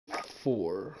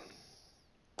4.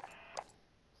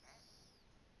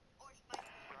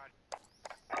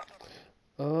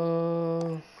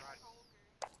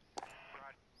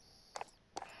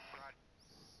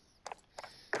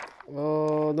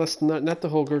 That's not the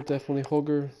Holger. Definitely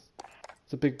Holger.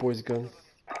 It's a big boy's gun.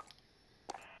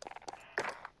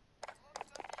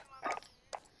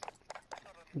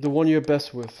 The one you're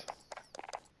best with.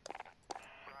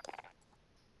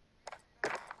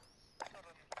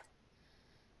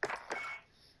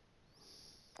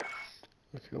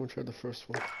 Okay, I'm gonna try the first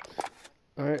one.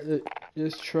 Alright,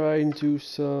 let's try and do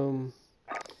some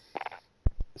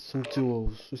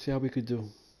duos. Let's see how we could do.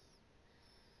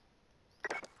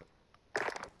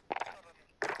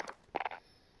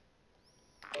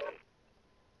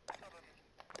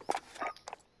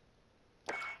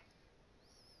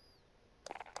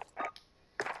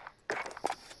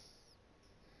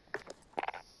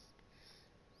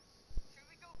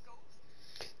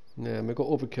 Nah, I'm gonna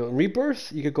go overkill. In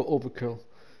Rebirth, you could go overkill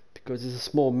because it's a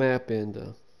small map, and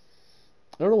I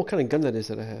don't know what kind of gun that is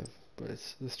that I have, but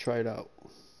let's try it out.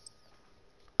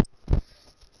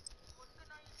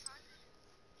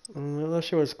 I'm not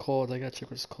sure what it's called. I gotta check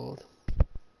what it's called.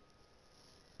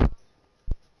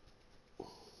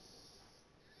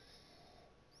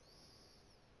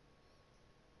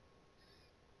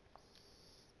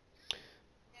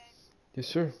 Yes,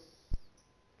 sir.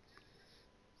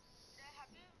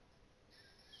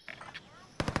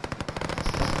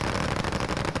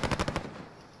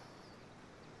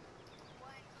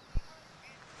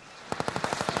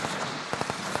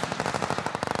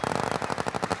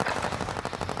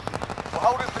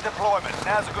 Deployment.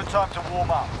 Now's a good time to warm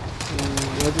up.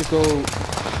 I'll just go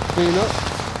clean up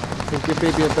and give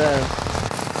baby a bath.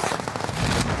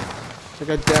 I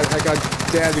got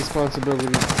dad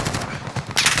responsibilities.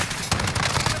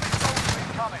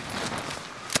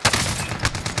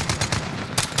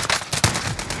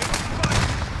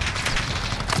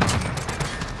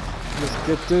 Let's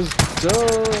get this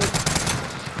done.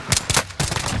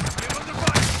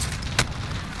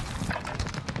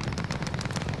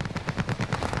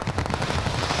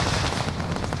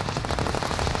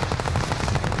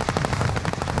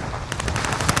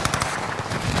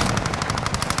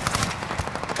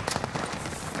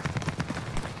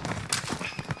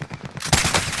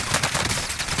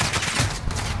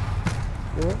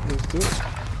 Let's do it.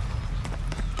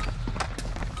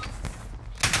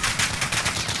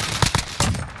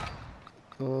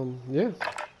 Yeah.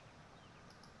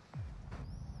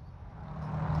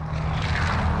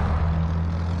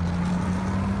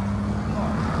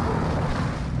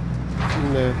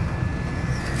 Nah.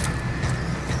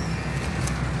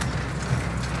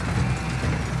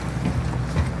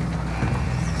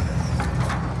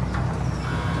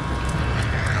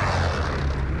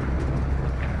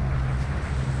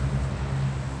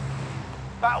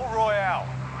 Battle Royale.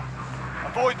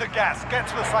 Avoid the gas. Get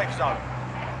to the safe zone.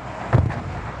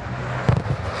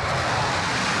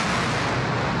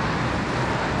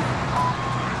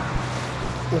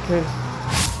 Okay.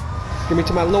 Give me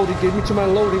to my loading. Give me to my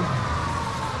loading.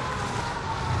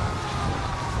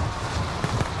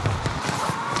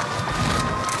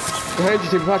 Behind you,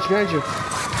 Tim. Watch behind you.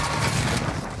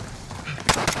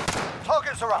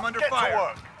 Targets are up. Get to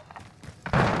work.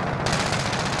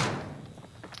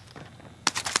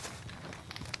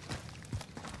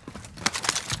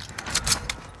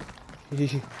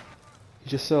 He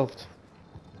just selfed.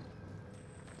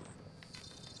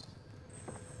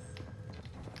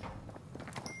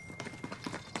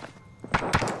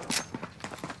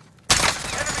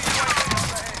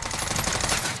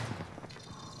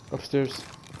 Upstairs.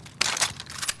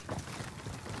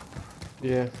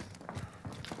 Yeah.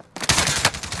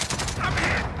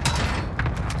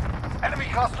 Enemy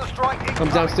cluster strike. I'm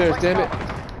downstairs, damn it. Got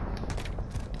it.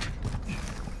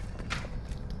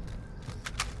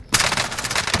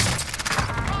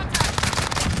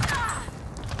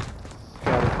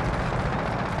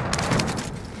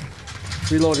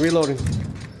 Reloading.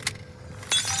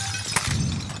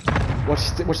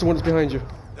 Watch the one that's behind you.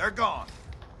 They're gone.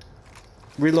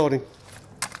 Reloading.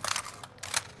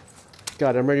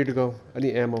 Got it, I'm ready to go. I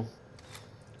need ammo.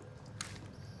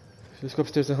 Let's go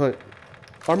upstairs and hunt.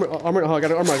 Armor, oh, I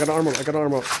got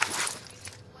armor.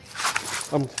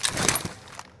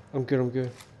 I'm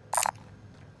good.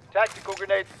 Tactical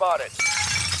grenade spotted.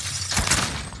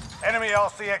 Enemy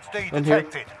RCXD I'm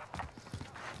detected. here.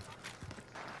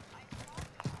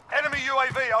 Enemy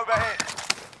UAV overhead.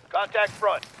 Contact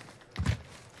front.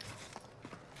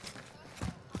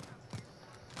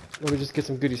 Let me just get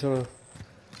some goodies, hold on.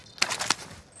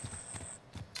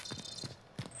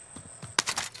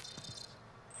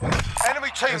 Enemy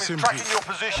team is SMG. tracking your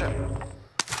position.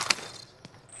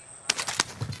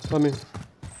 Coming.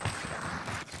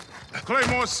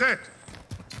 Claymore set.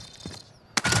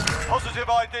 Positive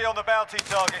ID on the bounty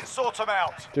target. Sort them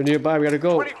out. They're nearby. We gotta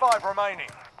go. 25 remaining.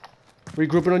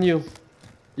 Regrouping on you.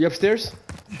 You upstairs?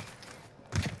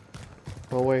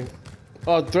 Oh wait.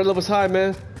 Oh, threat level's high,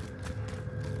 man.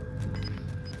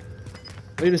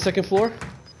 Are you in the second floor?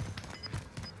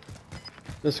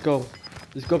 Let's go.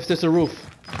 Let's go upstairs to the roof.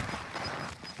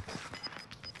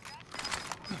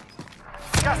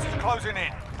 Gas is closing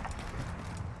in.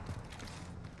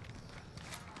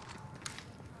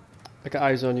 I got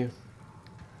eyes on you.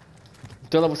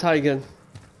 Threat level's high again.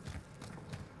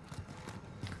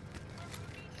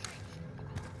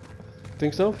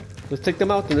 Think so? Let's take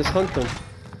them out and let's hunt them.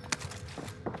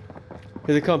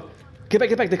 Here they come. Get back,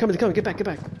 get back. They're coming, get back, get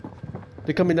back.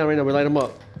 They're coming down right now. We light them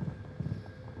up.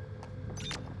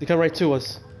 They come right to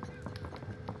us.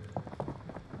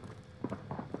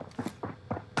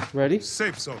 Ready?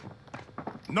 Safe zone.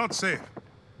 Not safe.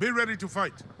 Be ready to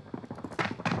fight.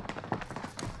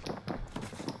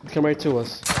 They come right to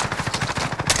us.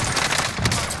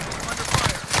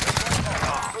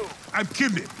 I'm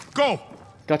Kimby. Go!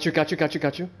 Got you, got you, got you,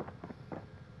 got you.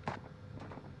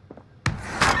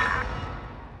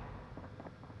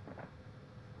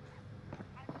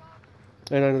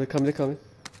 I know, they're coming, they're coming.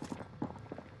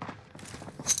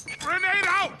 Grenade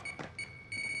out!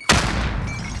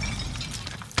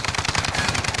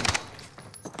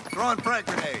 Throwing frag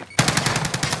grenade.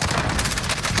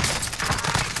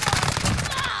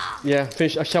 Yeah,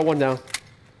 finish. I shot one down.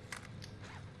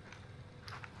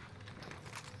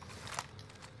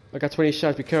 I got 20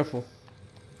 shots, be careful.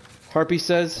 Harpy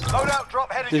says Loadout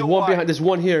drop headed there's your one way. behind, there's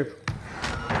one here.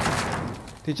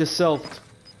 They just selfed.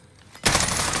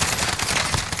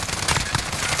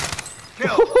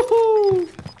 Kill.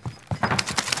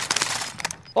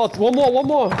 Oh, it's one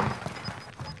more.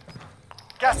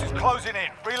 Gas is closing in.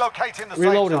 Relocating the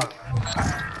Reloading. safe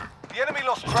zone. The enemy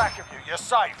lost track of you. You're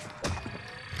safe.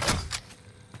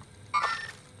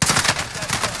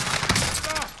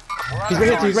 He's right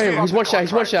here, he's right here. He's one shot,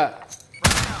 he's one shot.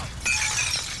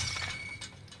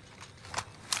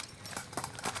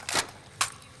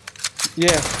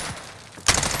 Yeah.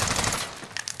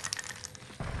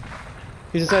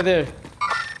 He's inside there.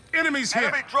 Enemies here.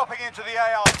 Enemy dropping into the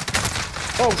AR.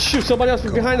 Oh shoot, somebody else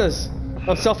was behind us.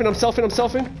 I'm selfing.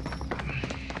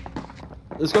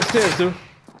 Let's go upstairs, dude.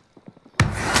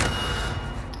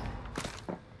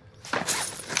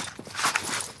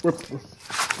 We're...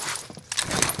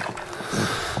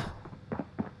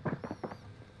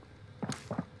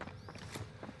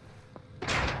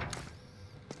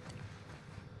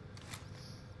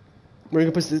 We're in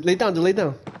good position. Lay down, dude, lay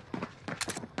down.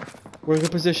 We're in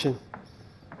good position.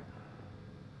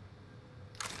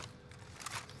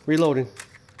 Reloading.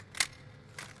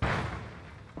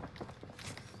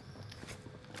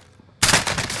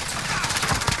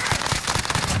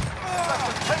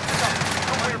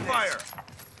 Fire.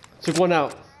 Took one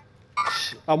out.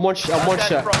 I'm one shot.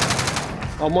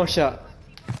 I'm one shot.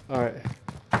 Alright.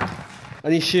 I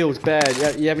need shields,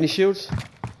 bad. You have any shields?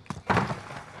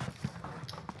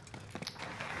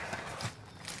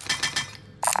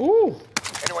 Ooh!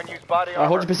 Anyone use body Alright, armor?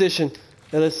 hold your position.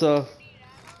 And let's, No,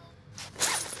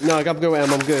 I got good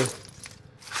ammo, I'm good.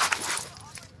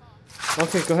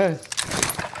 Okay, go ahead.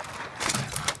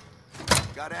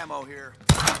 Got ammo here.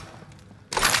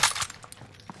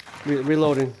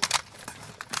 Reloading.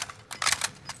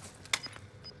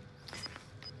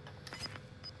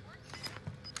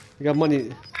 You got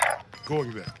money.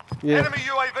 Going there. Yeah. Enemy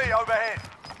UAV overhead.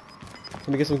 Let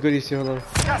me get some goodies here, hold on.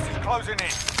 Gas is closing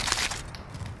in.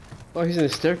 Oh, he's in the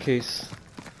staircase.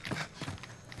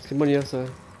 Let's get money outside.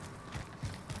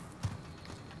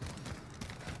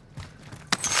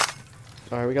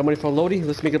 Alright, we got money for Lodi.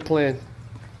 Let's make a plan.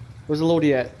 Where's the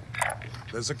Lodi at?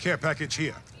 There's a care package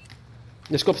here.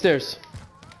 Let's go upstairs.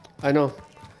 I know.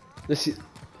 Let's see.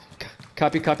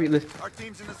 Copy. Our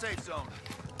team's in the safe zone.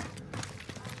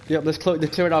 Yep, let's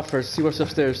clear it out first. See what's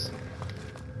upstairs.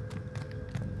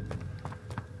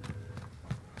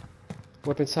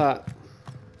 Weapons hot.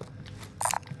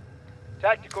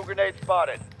 Tactical grenade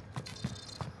spotted.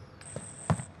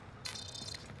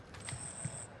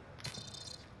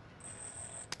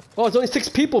 Oh, it's only 6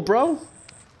 people, bro.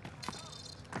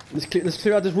 Let's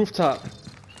clear out this rooftop.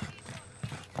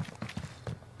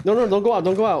 No, don't go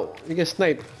out. You get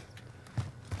sniped.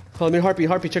 Hold on, Harpy,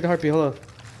 check the Harpy, hold on.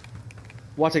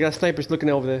 Watch, I got snipers looking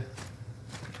over there.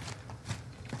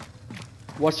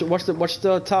 Watch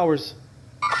the towers.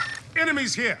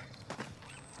 Enemies here.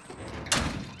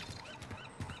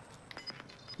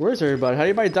 Where's everybody? How did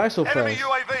everybody die so Enemy fast?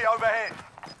 UAV overhead.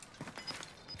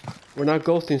 We're not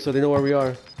ghosting, so they know where we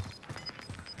are.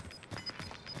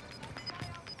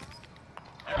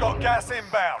 You've got gas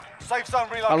inbound. Safe zone I don't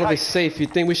know if relocated. it's safe. You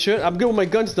think we should? I'm good with my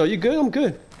guns though. You good? I'm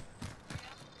good.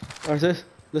 Alright,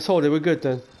 let's hold it. We're good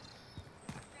then.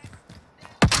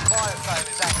 Fire sale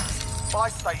is active. Buy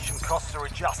station costs are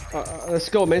adjusted. Let's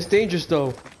go, man. It's dangerous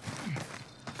though.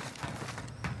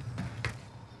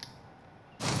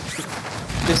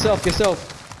 Get self, get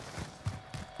self.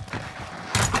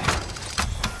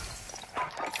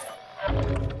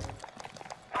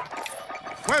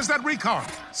 Where's that recon?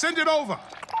 Send it over.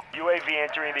 UAV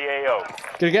entering the AO.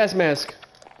 Get a gas mask.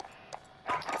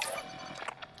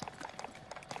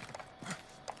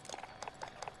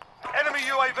 Enemy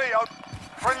UAV.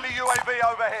 Friendly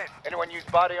UAV overhead. Anyone use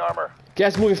body armor?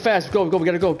 Gas moving fast. Go, go. We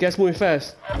gotta go. Gas moving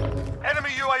fast.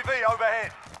 Enemy UAV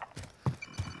overhead.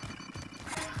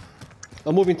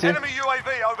 I'm moving, team. Enemy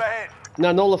UAV overhead.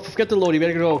 Nah, no, forget the loadie. We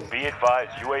gotta go. Be advised,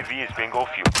 UAV is bingo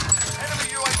fuel.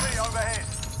 Enemy UAV overhead.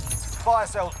 Fire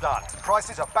sale's done.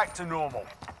 Prices are back to normal.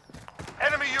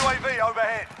 Enemy UAV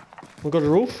overhead. We'll go to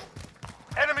the roof.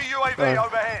 Enemy UAV Alright.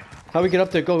 overhead. How we get up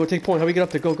there? Go. We'll take point. How we get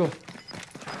up there? Go, go.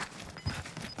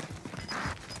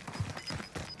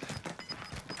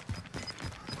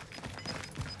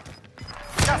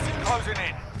 Gas is closing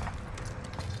in.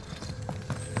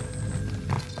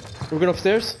 We're going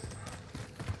upstairs.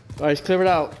 Alright, let's clear it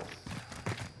out.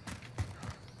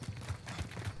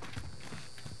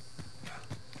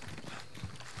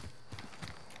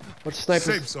 What's the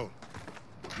sniper? Safe zone.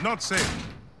 Not safe.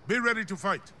 Be ready to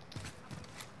fight.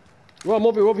 Well, I'm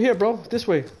over here, bro. This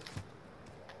way.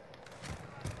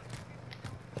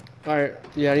 Alright,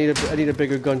 yeah, I need a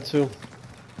bigger gun too.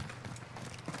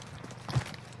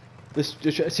 Let's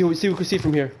just see what we can see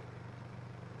from here.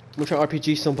 I'm gonna try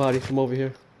RPG somebody from over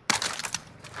here.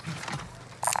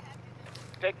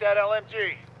 Take that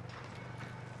LMG.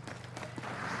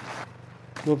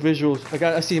 No visuals.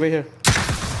 I see right here.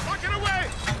 Lock it away!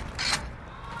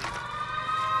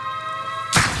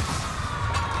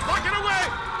 Lock it away!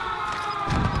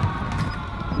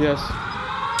 Yes.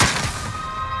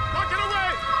 Lock it away!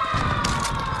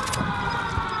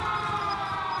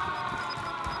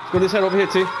 Let's go this side over here,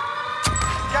 T.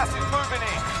 Gas is moving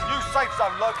in. New safe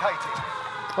zone located.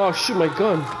 Oh shoot, my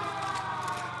gun.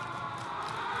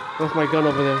 Left my gun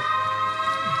over there.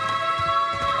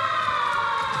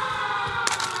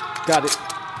 Got it.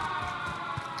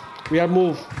 We gotta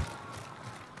move.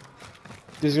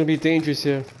 This is gonna be dangerous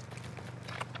here.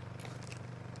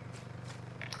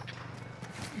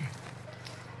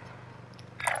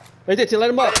 Right there, T,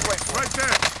 let him up. Right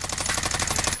there!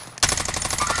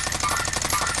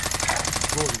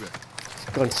 Go there. This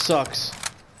gun sucks.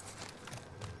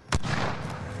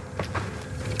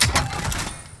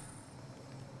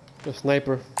 A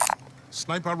sniper.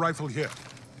 Sniper rifle here.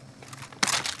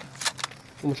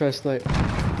 I'm gonna try to snipe.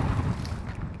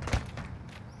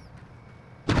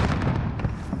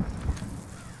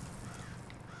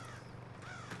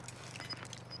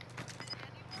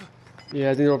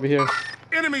 Yeah, I think they're over here.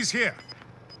 Enemies here.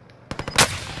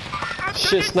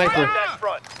 Shit, sniper. That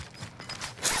front.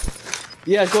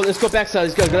 Yeah, let's go backside.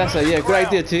 Let's go that side. Yeah, good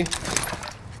idea, T.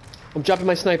 I'm dropping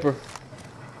my sniper.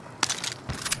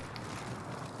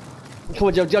 Come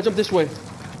on, Joe, jump this way.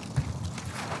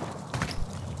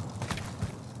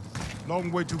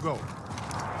 Long way to go.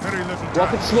 Very little time.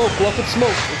 Walk with smoke, walk with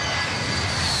smoke.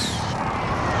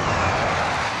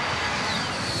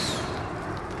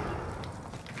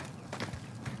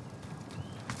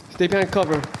 Stay behind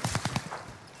cover.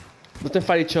 Let them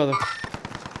fight each other.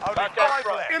 Only Back that 5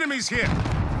 front. left. Enemies here.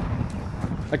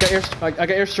 I got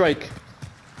airstrike.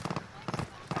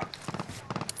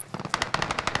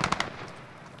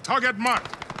 Target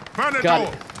marked. Burn it Got all.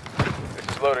 it. This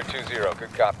is Loader 2-0.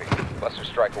 Good copy. Buster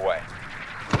strike away.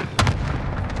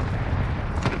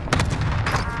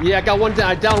 Yeah, I got one down.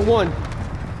 I downed one.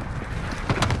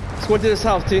 Let's go into this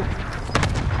house, T.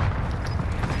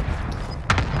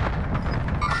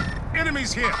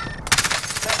 Enemies here. No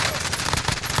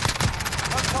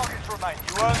targets remain.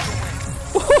 You earned the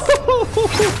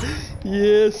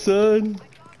win. Yeah, son.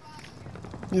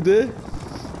 You did?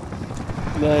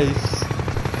 Nice.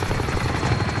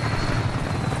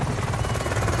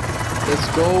 Let's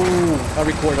go. I'll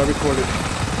record it.